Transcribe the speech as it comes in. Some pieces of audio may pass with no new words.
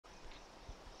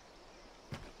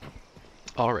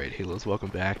Alright, Halos, welcome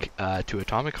back to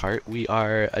Atomic Heart.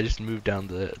 I just moved down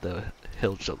the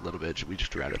hill just a little bit. We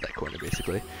just rounded that corner,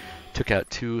 basically. Took out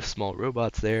two small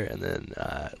robots there, and then,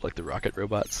 like the rocket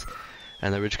robots.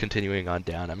 And then we're just continuing on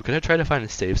down. I'm going to try to find a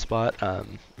save spot. I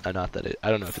don't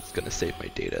know if it's going to save my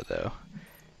data, though,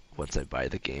 once I buy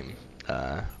the game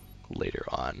later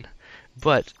on.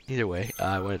 But either way,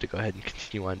 I wanted to go ahead and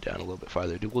continue on down a little bit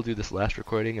farther. We'll do this last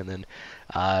recording, and then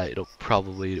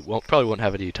probably won't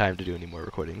have any time to do any more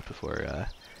recordings before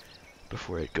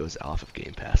it goes off of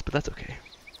Game Pass. But that's okay.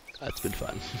 It's been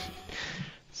fun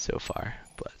so far.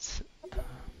 But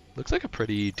looks like a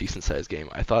pretty decent sized game.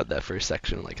 I thought that first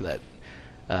section, like that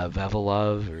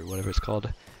Vavilov or whatever it's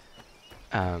called,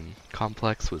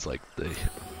 complex was like the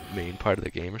main part of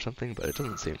the game or something, but it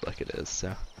doesn't seem like it is.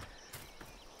 So.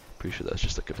 Pretty sure that's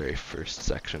just like a very first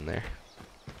section there.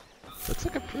 Looks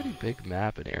like a pretty big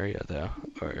map and area though,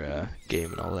 or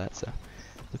game and all that, so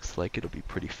looks like it'll be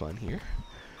pretty fun here.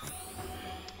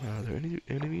 Are there any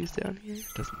enemies down here?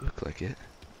 Doesn't look like it.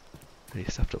 Any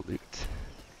stuff to loot?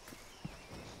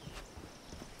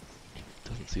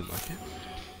 Doesn't seem like it.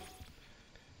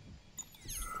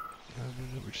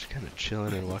 We're just kind of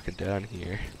chilling and walking down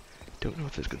here. Don't know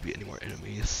if there's going to be any more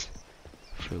enemies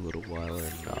for a little while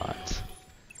or not.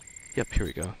 Yep, here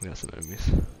we go. We got some enemies.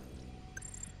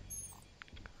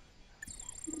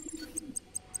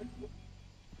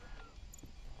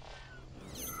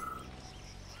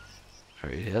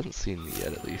 Alright, he hasn't seen me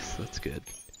yet at least. That's good.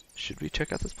 Should we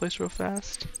check out this place real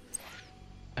fast?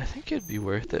 I think it'd be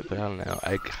worth it, but I don't know.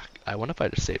 I want to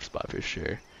find a safe spot for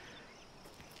sure.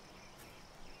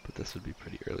 But this would be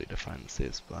pretty early to find the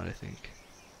safe spot, I think.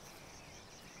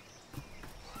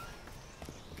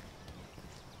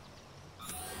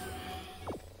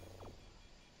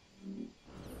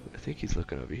 I think he's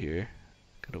looking over here.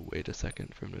 Gotta wait a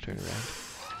second for him to turn around.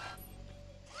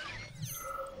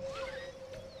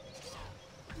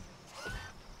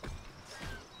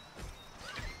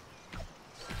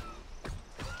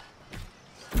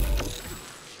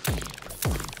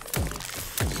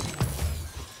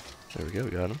 There we go, we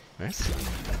got him. Nice.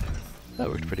 That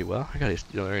worked pretty well. I gotta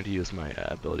learn to use my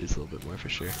abilities a little bit more for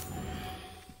sure.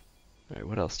 Alright,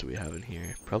 what else do we have in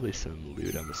here? Probably some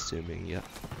loot, I'm assuming. Yep.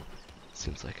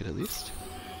 Seems like it at least.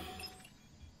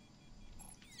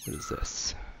 What is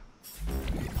this?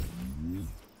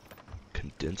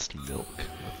 Condensed milk.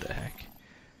 What the heck?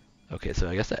 Okay, so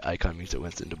I guess that icon means it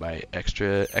went into my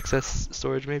excess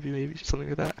storage, maybe something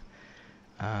like that.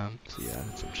 So yeah,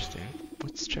 that's interesting.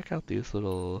 Let's check out these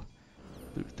little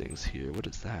loot things here. What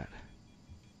is that?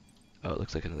 Oh, it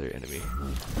looks like another enemy.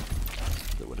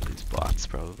 One of these bots,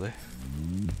 probably.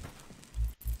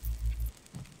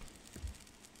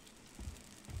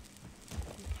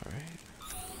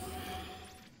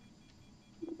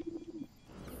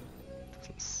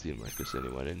 Seem like there's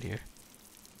anyone in here.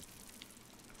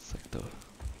 It's like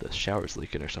the shower's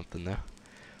leaking or something though.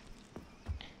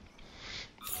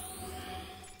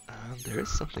 There is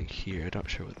something here. I'm not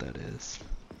sure what that is.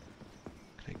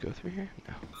 Can I go through here?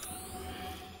 No.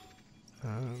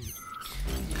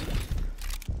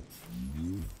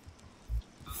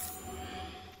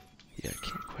 Yeah, I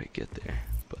can't quite get there,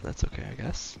 but that's okay, I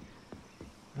guess.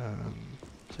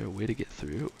 Is there a way to get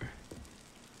through? Or?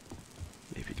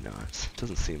 Maybe not.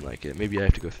 Doesn't seem like it. Maybe I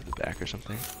have to go through the back or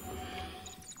something.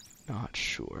 Not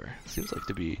sure. Seems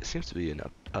to be an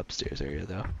upstairs area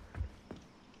though.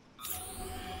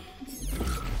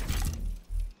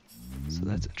 So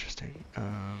that's interesting. Go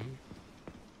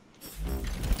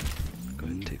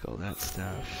ahead and take all that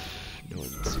stuff. No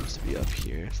one seems to be up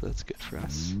here, so that's good for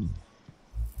us.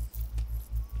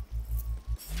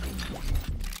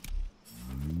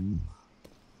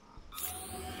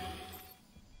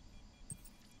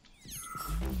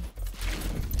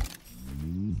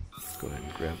 Go ahead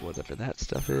and grab whatever that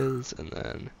stuff is, and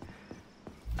then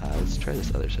let's try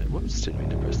this other side. Whoops, didn't mean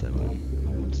to press that one.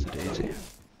 What's the daisy?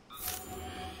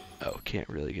 Oh, can't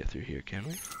really get through here, can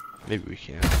we? Maybe we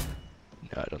can.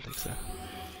 No, I don't think so.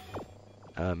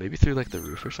 Maybe through like the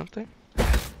roof or something?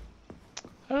 I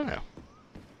don't know.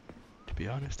 To be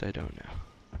honest, I don't know.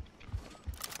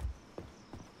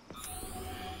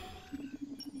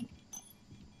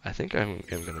 I think I'm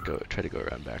gonna try to go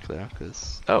around back though,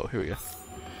 cause oh, here we go.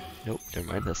 Nope, never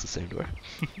mind. That's the same door.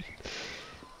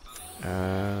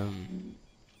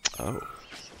 Oh,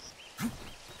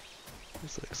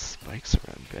 there's like spikes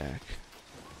around back.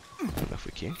 I don't know if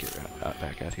we can get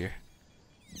back out here.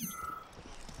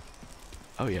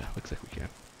 Oh yeah, looks like we can.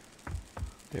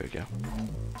 There we go.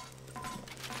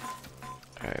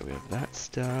 Alright, we have that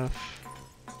stuff.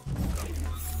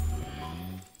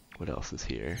 What else is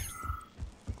here?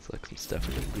 Looks like some stuff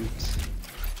in the boots.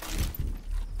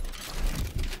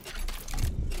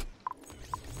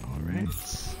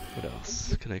 What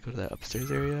else? Can I go to that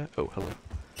upstairs area? Oh, hello.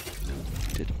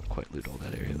 Didn't quite loot all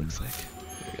that area, it looks like.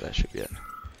 There we go, that should be it.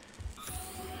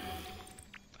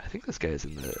 I think this guy is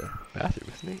in the bathroom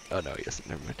with me. Oh no, he isn't,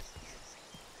 never mind.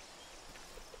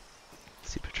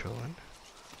 Is he patrolling?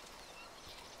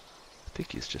 I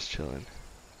think he's just chilling.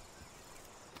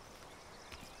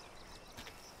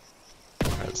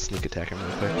 Alright, let's sneak attack him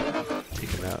real quick. Take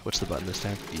him out. What's the button this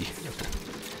time? E. Okay.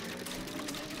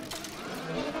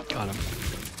 Got him.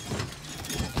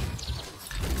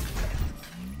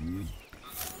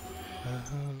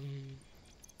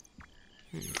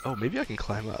 Oh, maybe I can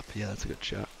climb up. Yeah, that's a good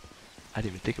shot. I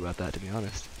didn't even think about that, to be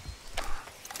honest.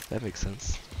 That makes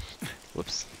sense.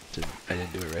 Whoops. I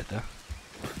didn't do it right, though.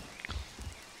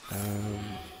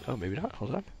 Oh, maybe not.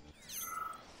 Hold on.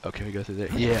 Oh, can we go through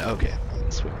there? Yeah, okay.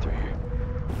 Let's swim through here.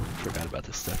 Forgot about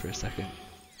this stuff for a second.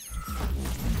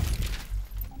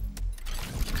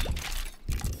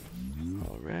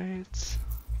 Alright.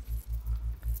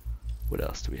 What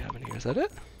else do we have in here? Is that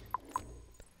it?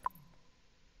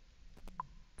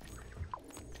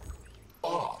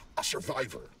 Ah, a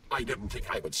survivor. I didn't think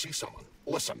I would see someone.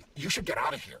 Listen, you should get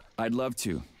out of here. I'd love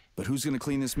to, but who's gonna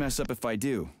clean this mess up if I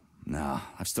do? Nah,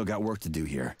 I've still got work to do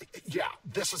here. Yeah,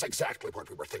 this is exactly what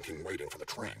we were thinking waiting for the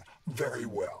train. Very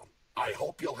well. I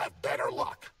hope you'll have better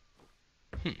luck.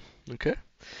 Okay.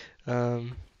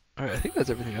 Alright, I think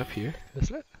that's everything up here,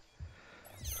 isn't it?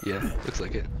 Yeah, looks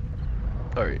like it.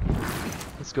 Alright,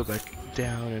 let's go back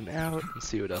down and out and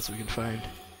see what else we can find.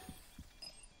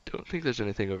 Don't think there's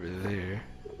anything over there,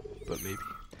 but maybe.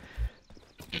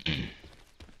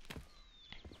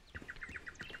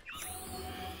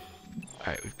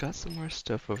 Alright, we've got some more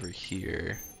stuff over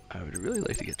here. I would really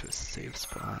like to get to a safe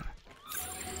spot,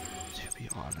 to be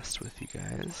honest with you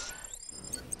guys.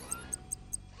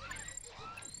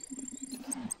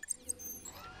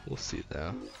 We'll see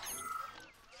though.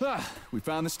 Ah, we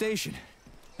found the station.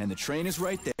 And the train is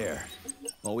right there.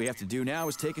 All we have to do now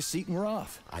is take a seat and we're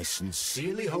off. I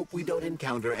sincerely hope we don't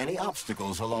encounter any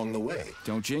obstacles along the way.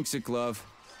 Don't jinx it, Glove.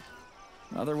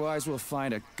 Otherwise, we'll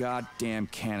find a goddamn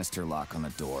canister lock on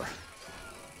the door.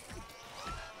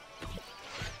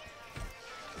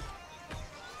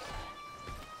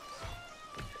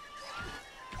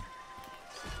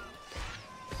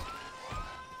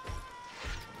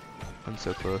 I'm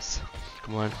so close.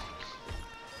 Come on.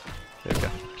 There we go.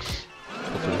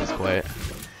 Hopefully this is quiet.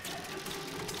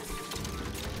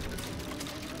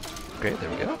 Great, there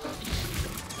we go.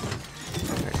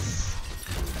 Nice.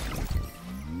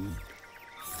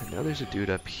 I know there's a dude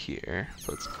up here,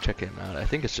 so let's check him out. I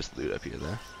think it's just loot up here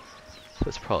though. So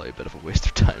it's probably a bit of a waste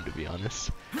of time, to be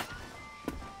honest.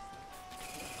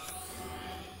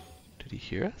 Did he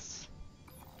hear us?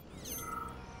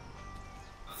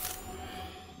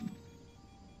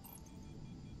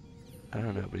 I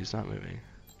don't know, but he's not moving.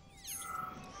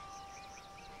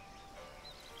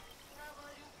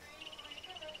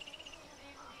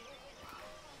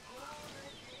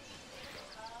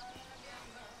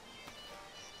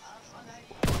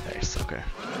 Nice, okay.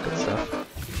 Good stuff.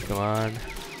 Come on.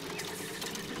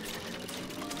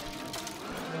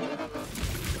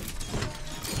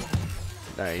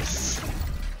 Nice.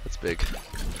 That's big.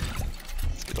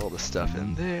 Let's get all the stuff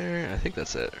in there. I think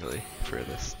that's it, really, for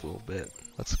this little bit.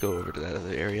 Let's go over to that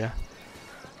other area.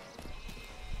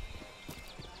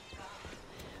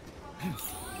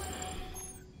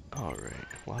 Alright,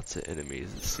 lots of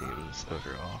enemies it seems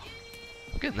overall.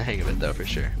 I'm getting the hang of it though for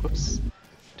sure. Whoops.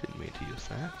 Didn't mean to use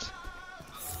that.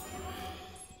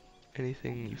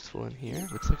 Anything useful in here?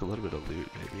 Looks like a little bit of loot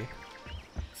maybe.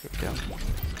 There we go.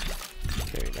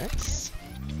 Very nice.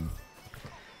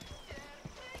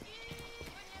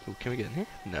 Ooh, can we get in here?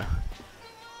 No.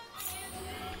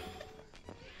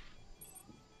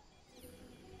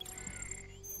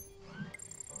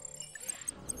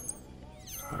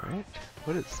 Alright,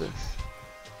 what is this?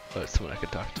 Oh, it's someone I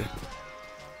could talk to.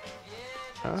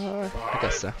 I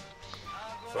guess so.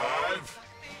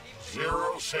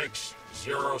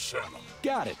 50607.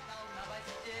 Got it.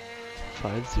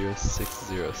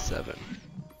 50607.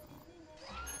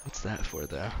 What's that for,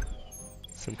 though?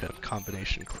 Some kind of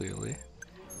combination, clearly.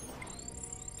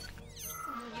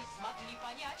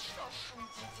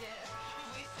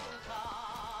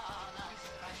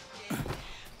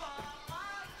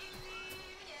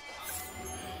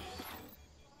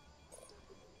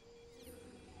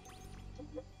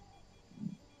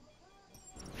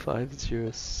 Five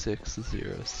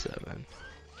 0607.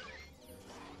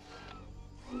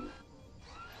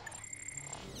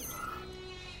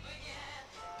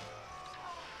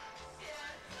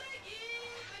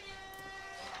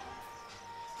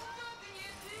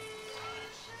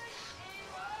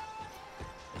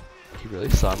 really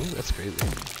saw me? That's crazy.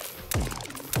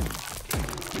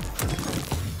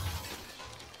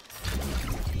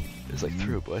 It was like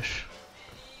through a bush.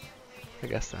 I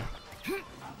guess now.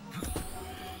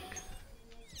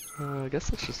 I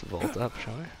guess let's just vault up,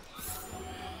 shall we?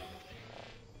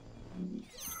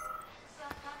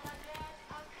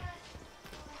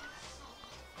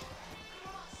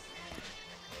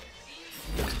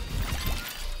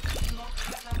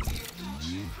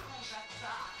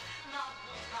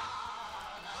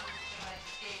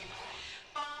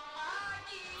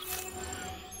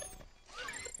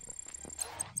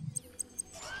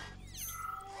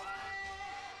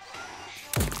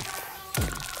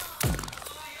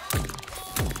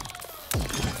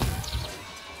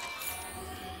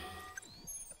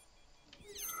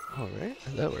 Alright,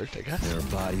 that worked, I guess. There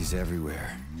are bodies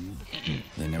everywhere.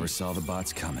 They never saw the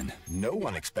bots coming. No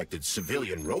one expected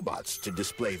civilian robots to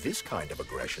display this kind of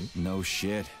aggression. No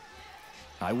shit.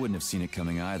 I wouldn't have seen it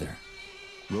coming either.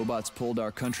 Robots pulled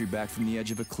our country back from the edge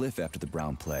of a cliff after the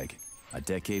Brown Plague. A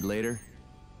decade later,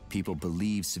 people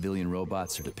believe civilian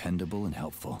robots are dependable and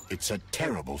helpful. It's a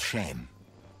terrible shame.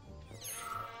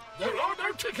 There are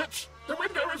no tickets! The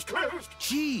window is closed!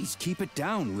 Jeez, keep it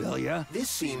down, will ya? This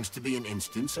seems to be an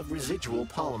instance of residual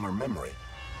polymer memory.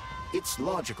 It's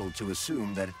logical to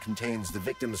assume that it contains the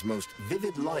victim's most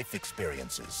vivid life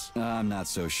experiences. I'm not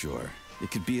so sure. It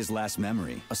could be his last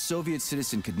memory. A Soviet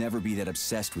citizen could never be that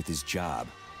obsessed with his job.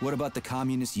 What about the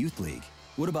Communist Youth League?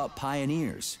 What about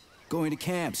pioneers? Going to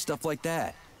camp, stuff like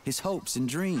that. His hopes and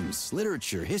dreams,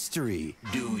 literature, history.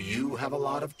 Do you have a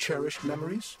lot of cherished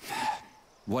memories?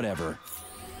 Whatever.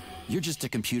 You're just a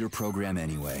computer program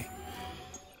anyway.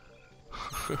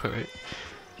 Alright.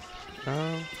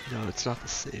 No, it's not the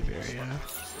save area.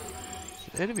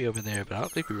 There's an enemy over there, but I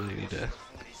don't think we really need to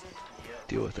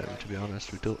deal with them, to be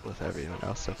honest. We've dealt with everyone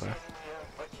else so far.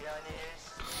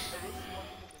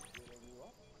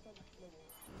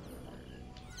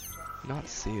 Not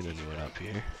seeing anyone up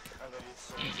here.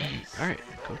 Alright,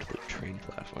 go to the train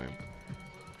platform.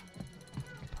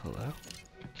 Hello?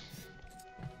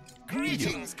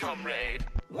 Greetings, comrade.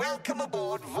 Welcome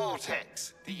aboard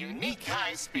Vortex, the unique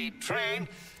high-speed train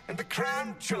and the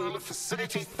crown jewel of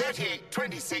Facility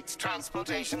 3826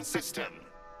 transportation system.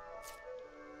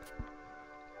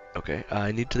 Okay,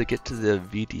 I need to get to the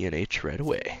VDNH right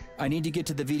away. I need to get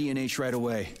to the VDNH right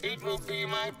away. It will be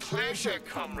my pleasure,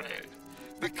 comrade.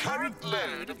 The current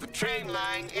load of the train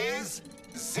line is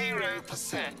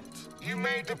 0%. You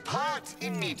may depart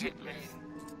immediately.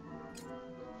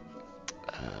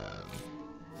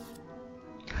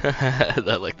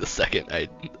 I like the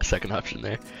second option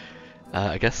there.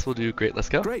 I guess we'll do great. Let's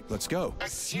go. Great, let's go.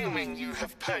 Assuming you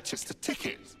have purchased a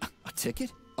ticket. A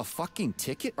ticket? A fucking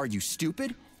ticket? Are you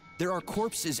stupid? There are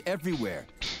corpses everywhere.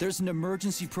 There's an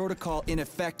emergency protocol in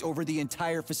effect over the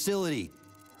entire facility.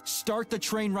 Start the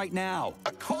train right now.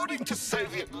 According to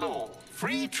Soviet law,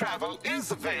 free travel is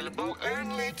available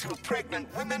only to pregnant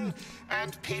women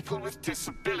and people with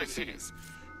disabilities.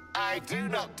 I do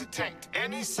not detect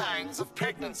any signs of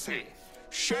pregnancy.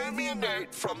 Show me a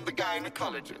note from the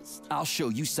gynecologist. I'll show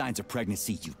you signs of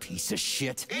pregnancy, you piece of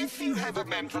shit. If you have a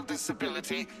mental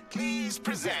disability, please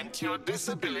present your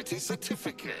disability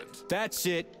certificate. That's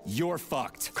it. You're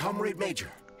fucked. Comrade Major,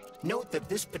 note that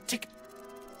this particular...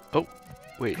 Oh,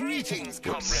 wait. Greetings,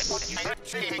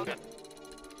 comrade.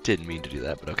 Didn't mean to do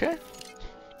that, but okay.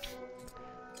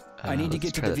 I need to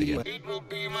get to the video. It will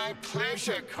be my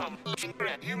pleasure,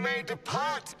 comrade. You may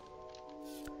depart.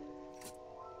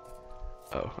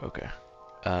 Oh, okay.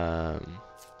 Are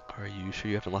you sure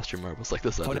you haven't lost your marbles like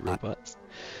those other robots?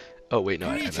 Oh wait, no,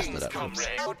 I messed that up.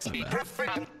 Oops. My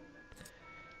bad.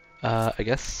 I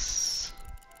guess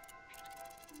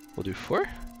we'll do 4.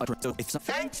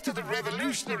 Thanks to the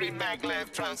revolutionary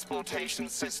maglev transportation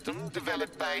system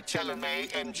developed by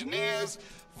Chalamet engineers,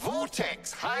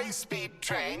 Vortex high-speed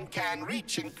train can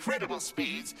reach incredible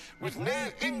speeds with no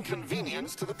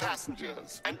inconvenience to the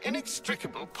passengers. An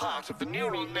inextricable part of the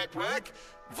neural network,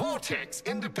 Vortex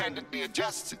independently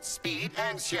adjusts its speed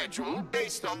and schedule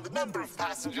based on the number of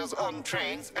passengers on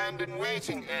trains and in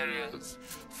waiting areas.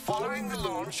 Following the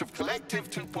launch of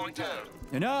Collective 2.0.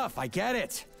 Enough, I get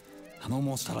it. I'm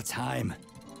almost out of time.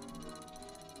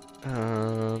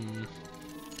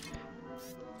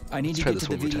 I need to get to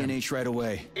the VDNH right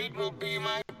away. It will be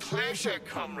my pleasure,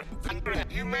 comrade.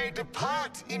 You may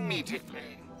depart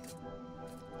immediately.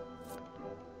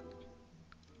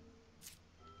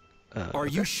 Are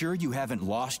you sure you haven't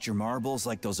lost your marbles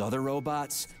like those other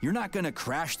robots? You're not gonna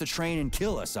crash the train and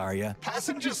kill us, are you?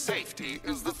 Passenger safety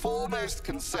is the foremost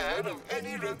concern of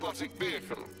any robotic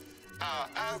vehicle. Our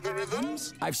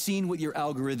algorithms? I've seen what your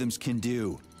algorithms can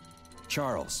do.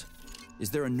 Charles, is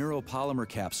there a neuropolymer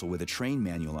capsule with a train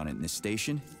manual on it in this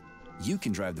station? You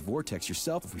can drive the Vortex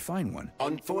yourself if we find one.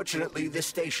 Unfortunately, this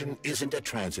station isn't a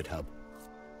transit hub.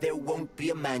 There won't be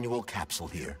a manual capsule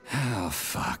here. Oh,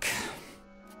 fuck.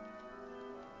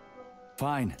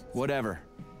 Fine, whatever.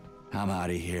 I'm out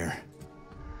of here.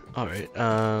 Alright,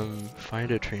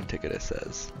 find a train ticket, it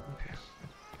says. Okay.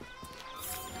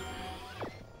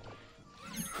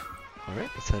 Alright,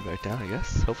 let's head back down, I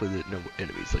guess. Hopefully no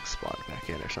enemies like spawn back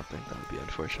in or something. That would be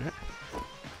unfortunate,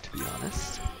 to be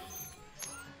honest.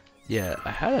 Yeah,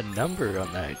 I had a number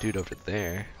on that dude over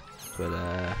there, but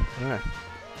I don't know.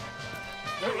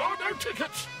 There are no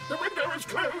tickets. The window is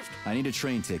closed. I need a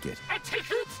train ticket. A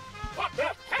ticket? What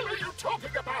the hell are you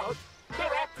talking about? There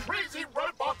are crazy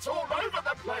robots all over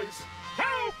the place.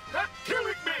 Help! They're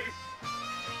killing me.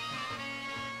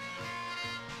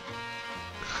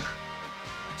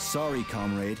 Sorry,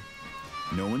 comrade.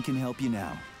 No one can help you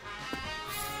now.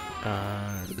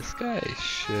 This guy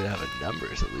should have a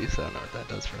numbers at least. I don't know what that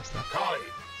does for us though. Collie,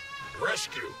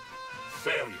 rescue,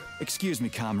 failure, Excuse me,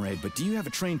 comrade, but do you have a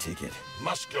train ticket?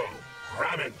 must go,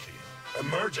 Ramenki,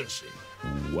 emergency,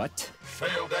 What?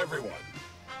 failed everyone,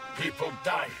 people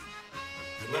dying.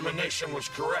 Elimination was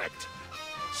correct.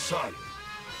 Son,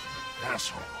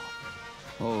 asshole,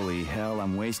 Holy hell,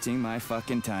 I'm wasting my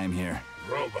fucking time here.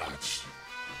 robots.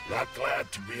 Not glad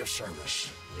to be of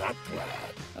service. Not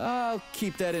glad. I'll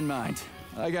keep that in mind.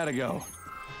 I gotta go.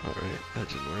 Alright, that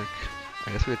didn't work.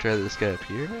 I guess we could try this guy up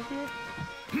here,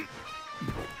 maybe?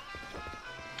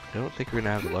 I don't think we're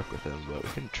gonna have luck with him, but we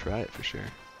can try it for sure.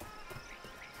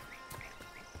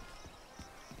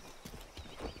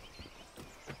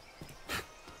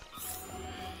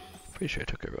 Pretty sure I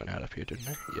took everyone out up here, didn't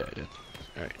I? Yeah, I did.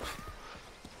 Alright.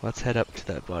 Let's head up to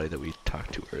that body that we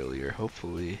talked to earlier.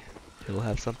 Hopefully he'll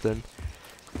have something.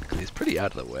 Because he's pretty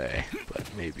out of the way, but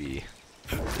maybe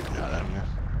not, I don't know.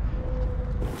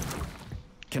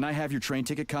 Can I have your train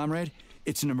ticket, comrade?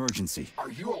 It's an emergency.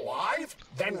 Are you alive?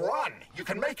 Then run. You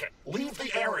can make it. Leave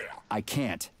the area. I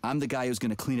can't. I'm the guy who's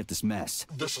gonna clean up this mess.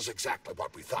 This is exactly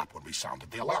what we thought when we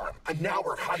sounded the alarm. And now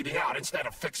we're hiding out instead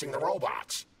of fixing the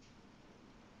robots.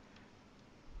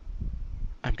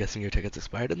 I'm guessing your ticket's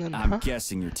expired then, I'm huh?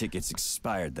 guessing your ticket's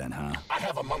expired then, huh? I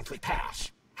have a monthly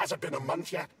pass. Has it been a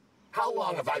month yet? How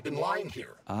long have I been lying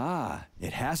here? Ah,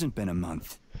 it hasn't been a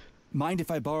month. Mind if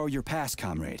I borrow your pass,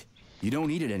 comrade? You don't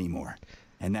need it anymore.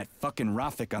 And that fucking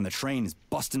Rafik on the train is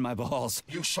busting my balls.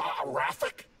 You saw a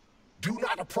Rafik? Do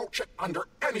not approach it under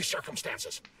any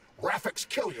circumstances. Rafiks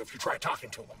kill you if you try talking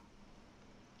to them.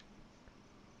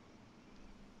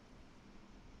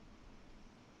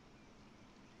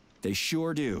 They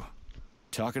sure do.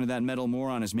 Talking to that metal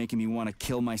moron is making me want to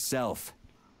kill myself.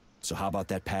 So how about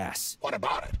that pass? What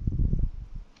about it?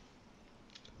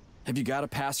 Have you got a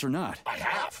pass or not? I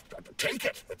have. Take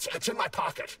it. It's in my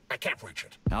pocket. I can't reach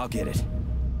it. I'll get it.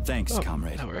 Thanks, Oh,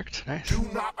 comrade. that worked. Nice. Do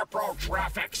not approach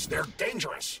Rafiks. They're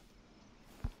dangerous.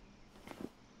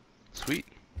 Sweet.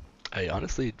 I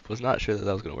honestly was not sure that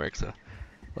that was going to work, so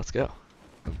let's go.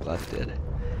 I'm glad it did.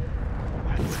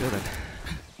 Alright, let's go then.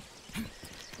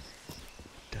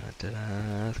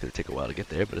 Da-da-da. It's going to take a while to get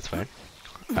there, but it's fine.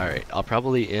 Alright, I'll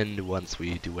probably end once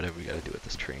we do whatever we got to do with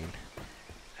this train.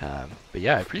 But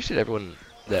yeah, I appreciate everyone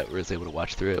that was able to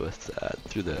watch through it with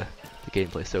through the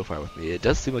gameplay so far with me. It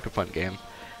does seem like a fun game,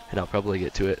 and I'll probably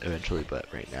get to it eventually, but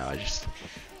right now I just,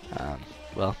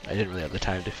 well, I didn't really have the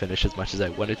time to finish as much as I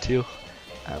wanted to,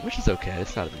 which is okay,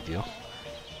 it's not a big deal.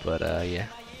 But yeah,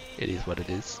 it is what it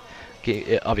is.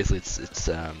 Obviously it's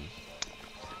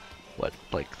what,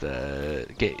 like the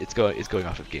game, it's going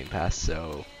off of Game Pass,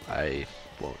 so I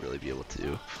won't really be able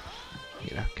to,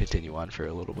 you know, continue on for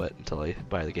a little bit until I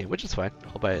buy the game, which is fine.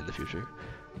 I'll buy it in the future,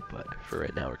 but for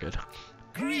right now we're good.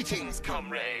 Greetings,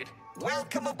 comrade.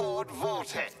 Welcome aboard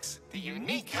Vortex, the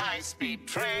unique high-speed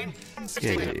train.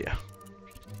 Yeah.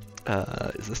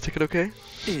 Is this ticket okay?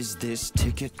 Is this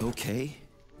ticket okay?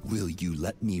 Will you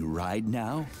let me ride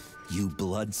now, you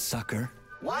bloodsucker?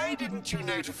 Why didn't you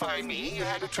notify me you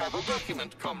had a travel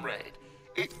document, comrade?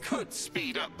 It could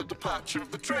speed up the departure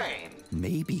of the train.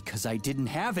 Maybe 'cause I didn't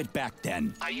have it back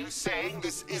then. Are you saying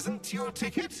this isn't your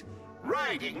ticket?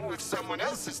 Riding with someone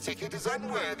else's ticket is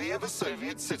unworthy of a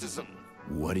Soviet citizen.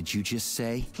 What did you just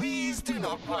say? Please do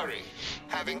not worry.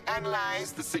 Having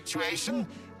analyzed the situation,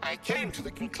 I came to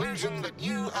the conclusion that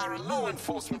you are a law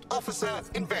enforcement officer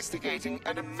investigating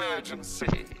an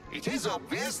emergency. It is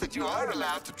obvious that you are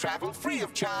allowed to travel free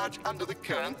of charge under the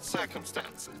current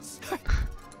circumstances.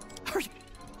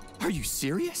 Are you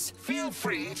serious? Feel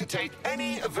free to take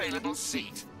any available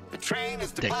seat. The train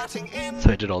is departing in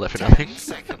So I did all that for 10 nothing.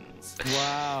 seconds.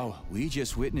 Wow, we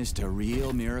just witnessed a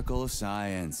real miracle of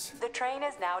science. The train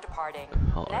is now departing.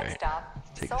 All right. Next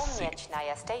stop, Take a seat.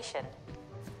 Solnechnaya Station.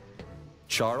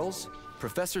 Charles,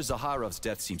 Professor Zaharov's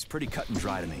death seems pretty cut and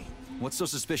dry to me. What's so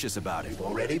suspicious about it? We've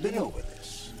already been over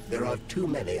this. There are too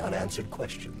many unanswered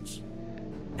questions.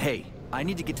 Hey, I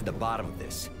need to get to the bottom of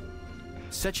this.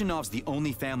 Sechenov's the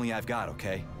only family I've got,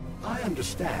 okay? I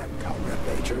understand, Comrade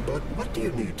Major, but what do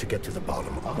you need to get to the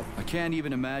bottom of? I can't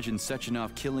even imagine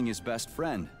Sechenov killing his best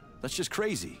friend. That's just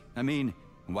crazy. I mean,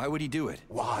 why would he do it?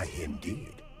 Why,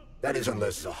 indeed. That is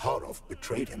unless Zaharov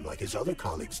betrayed him like his other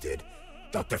colleagues did.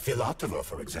 Dr. Filatova,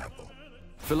 for example.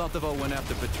 Filatova went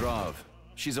after Petrov.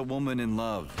 She's a woman in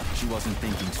love. She wasn't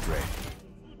thinking straight.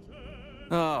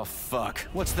 Oh, fuck.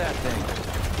 What's that thing?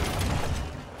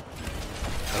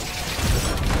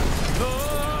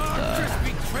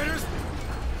 Crispy critters!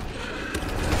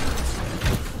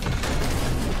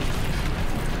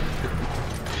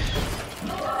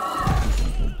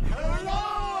 Hold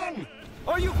on!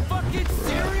 Are you fucking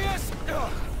serious?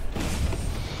 Ugh.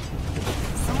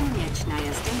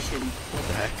 Solnechnaya Station. What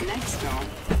the heck? Next stop,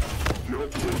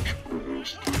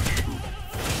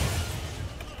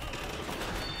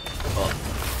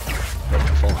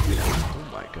 Fall off me now. Oh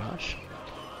my gosh.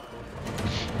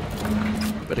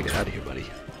 Better get out of here, buddy.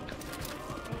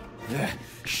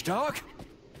 Stark?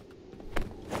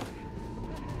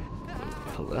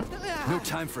 Hello? No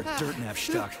time for dirt nav,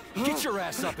 Stark. Get your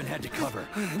ass up and head to cover.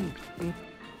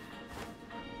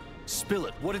 Spill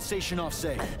it. What did Sechenov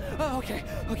say? Oh, okay.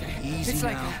 Easy It's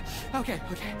now. okay.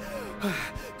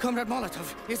 Comrade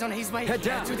Molotov is on his way. Head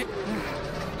down. To the...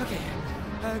 Okay.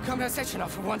 Comrade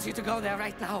Sechenov wants you to go there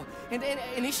right now and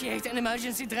initiate an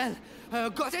emergency drill.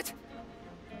 Got it?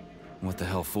 What the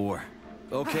hell for?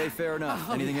 Okay, fair enough.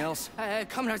 Anything else?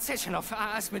 Comrade Sechenov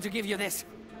asked me to give you this.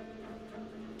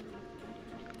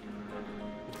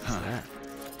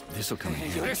 This'll come in You're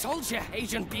handy. a soldier,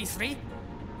 Agent B3.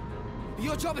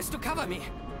 Your job is to cover me.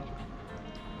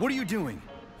 What are you doing?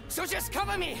 So just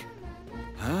cover me.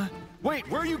 Huh? Wait,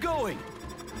 where are you going?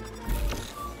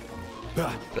 The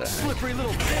heck? Slippery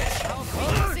little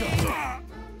bitch!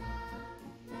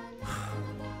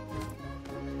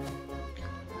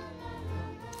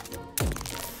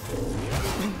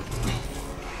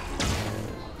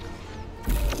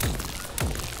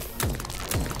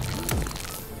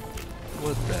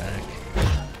 What the heck?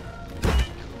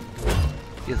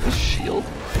 He has a shield?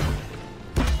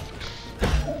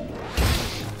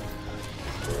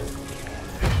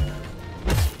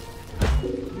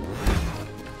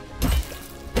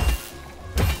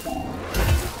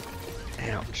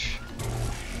 Ouch.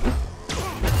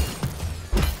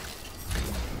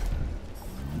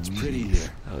 It's pretty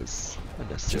here. That was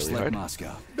Just unnecessarily like hard.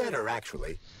 Moscow. Better,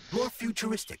 actually. More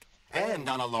futuristic. And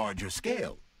on a larger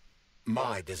scale.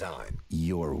 My design.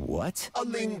 Your what? A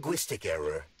linguistic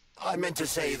error. I meant to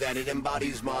say that it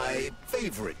embodies my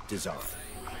favorite design.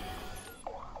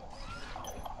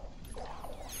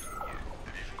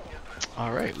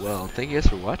 Alright, well, thank you guys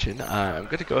for watching. I'm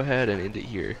going to go ahead and end it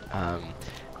here.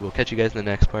 We'll catch you guys in the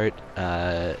next part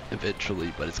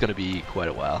eventually, but it's going to be quite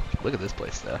a while. Look at this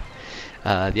place, though.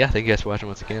 Yeah, thank you guys for watching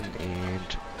once again,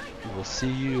 and we'll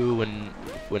see you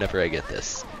whenever I get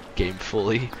this game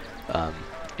fully.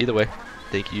 Either way,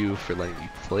 thank you for letting me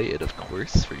play it, of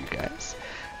course, for you guys.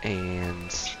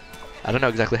 And I don't know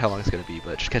exactly how long it's going to be,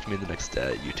 but just catch me in the next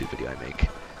YouTube video I make.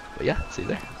 But yeah, see you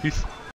there. Peace.